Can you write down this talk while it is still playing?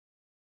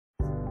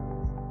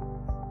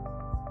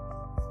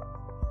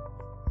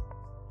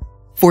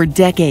For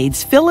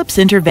decades, Philips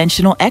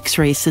interventional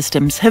X-ray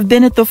systems have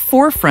been at the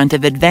forefront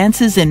of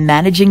advances in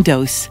managing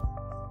dose.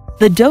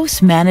 The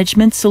dose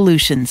management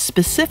solutions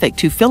specific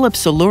to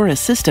Philips Allura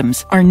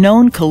systems are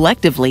known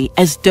collectively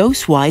as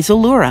DoseWise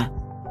Allura,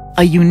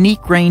 a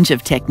unique range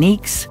of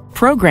techniques,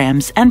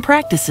 programs, and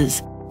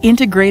practices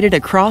integrated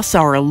across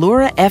our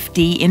Allura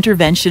FD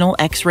interventional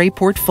X-ray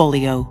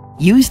portfolio.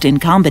 Used in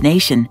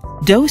combination,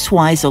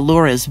 DoseWise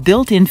Allura's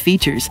built-in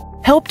features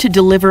help to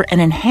deliver an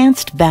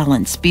enhanced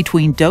balance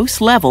between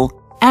dose level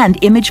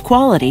and image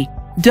quality.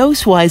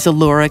 DoseWise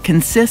Allura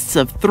consists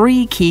of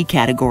 3 key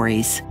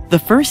categories. The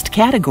first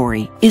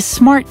category is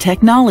smart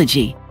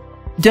technology.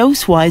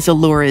 DoseWise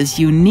Allura's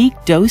unique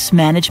dose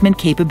management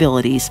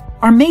capabilities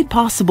are made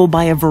possible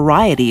by a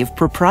variety of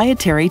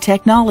proprietary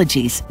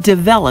technologies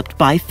developed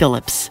by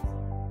Philips.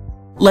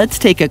 Let's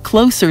take a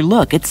closer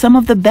look at some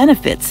of the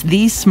benefits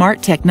these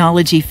smart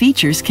technology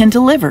features can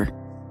deliver.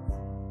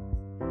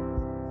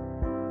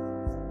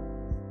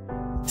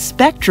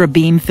 Spectra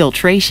beam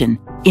filtration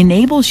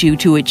enables you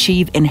to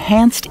achieve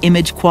enhanced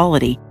image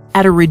quality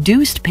at a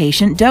reduced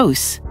patient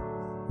dose.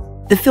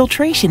 The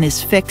filtration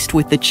is fixed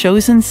with the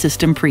chosen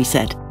system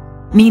preset,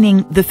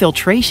 meaning the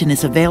filtration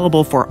is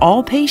available for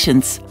all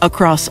patients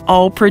across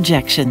all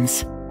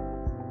projections.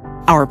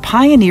 Our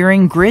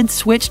pioneering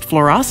grid-switched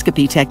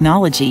fluoroscopy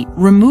technology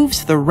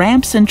removes the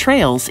ramps and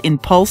trails in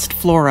pulsed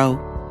fluoro.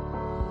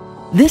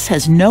 This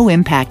has no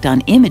impact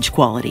on image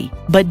quality,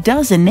 but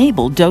does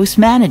enable dose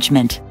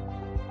management.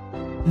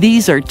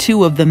 These are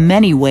 2 of the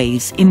many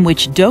ways in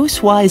which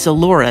DoseWise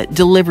Allura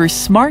delivers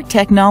smart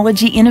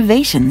technology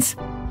innovations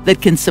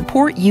that can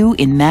support you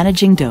in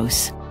managing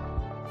dose.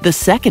 The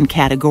second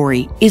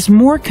category is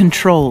more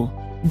control.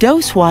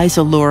 DoseWise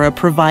Allura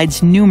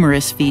provides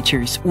numerous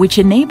features which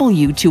enable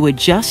you to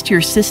adjust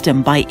your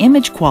system by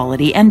image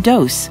quality and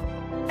dose,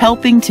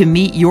 helping to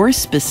meet your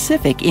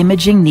specific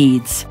imaging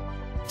needs.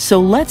 So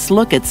let's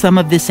look at some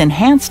of this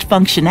enhanced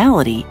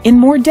functionality in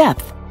more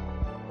depth.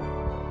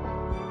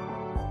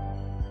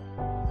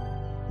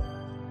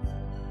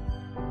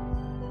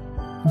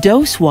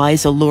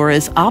 DoseWise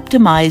Allura's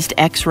optimized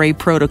X-ray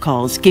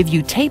protocols give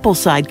you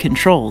tableside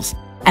controls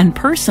and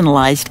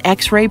personalized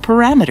X-ray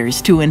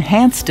parameters to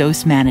enhance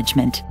dose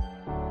management.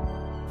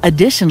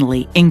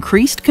 Additionally,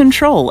 increased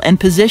control and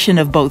position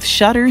of both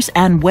shutters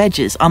and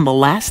wedges on the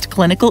last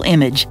clinical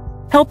image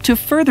help to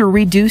further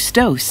reduce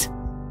dose.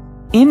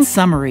 In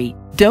summary,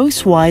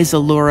 DoseWise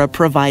Allura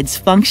provides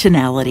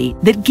functionality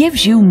that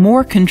gives you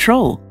more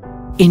control,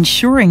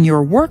 ensuring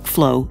your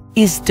workflow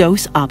is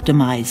dose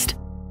optimized.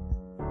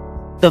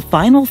 The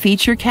final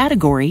feature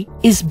category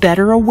is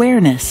better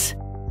awareness.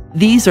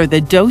 These are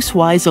the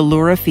DoseWise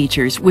Allura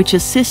features which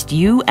assist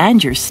you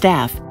and your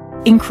staff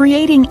in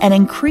creating an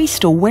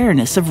increased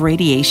awareness of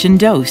radiation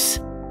dose.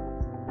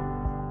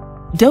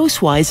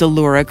 DoseWise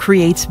Allura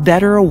creates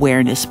better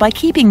awareness by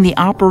keeping the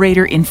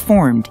operator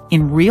informed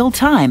in real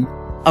time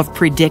of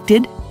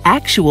predicted,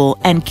 actual,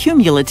 and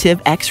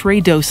cumulative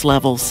X-ray dose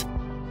levels.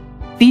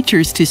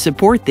 Features to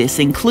support this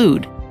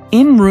include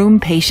in-room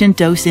patient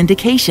dose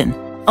indication,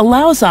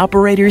 allows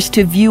operators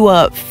to view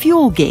a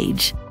fuel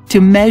gauge to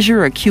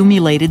measure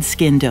accumulated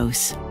skin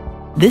dose.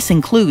 This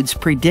includes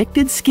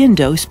predicted skin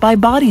dose by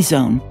body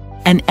zone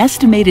and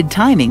estimated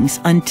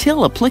timings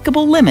until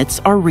applicable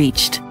limits are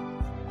reached.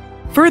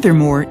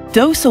 Furthermore,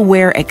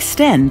 DoseAware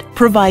Extend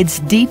provides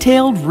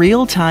detailed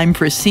real-time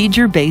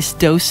procedure-based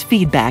dose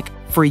feedback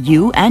for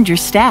you and your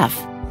staff.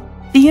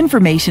 The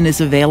information is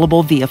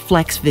available via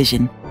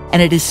FlexVision,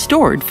 and it is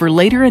stored for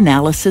later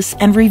analysis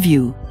and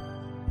review.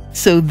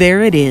 So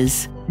there it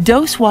is,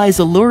 DoseWise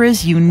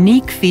Allura's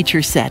unique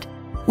feature set,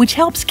 which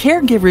helps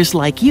caregivers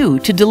like you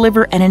to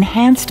deliver an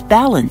enhanced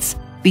balance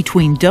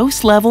between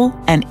dose level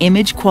and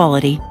image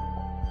quality.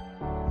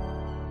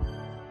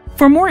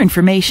 For more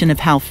information of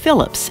how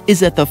Philips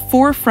is at the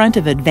forefront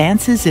of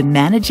advances in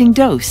managing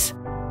dose,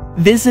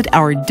 visit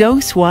our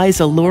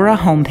DoseWise Allura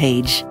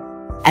homepage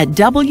at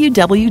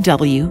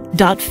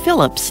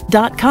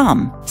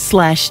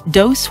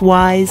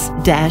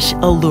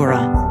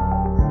www.philips.com/DoseWise-Allura.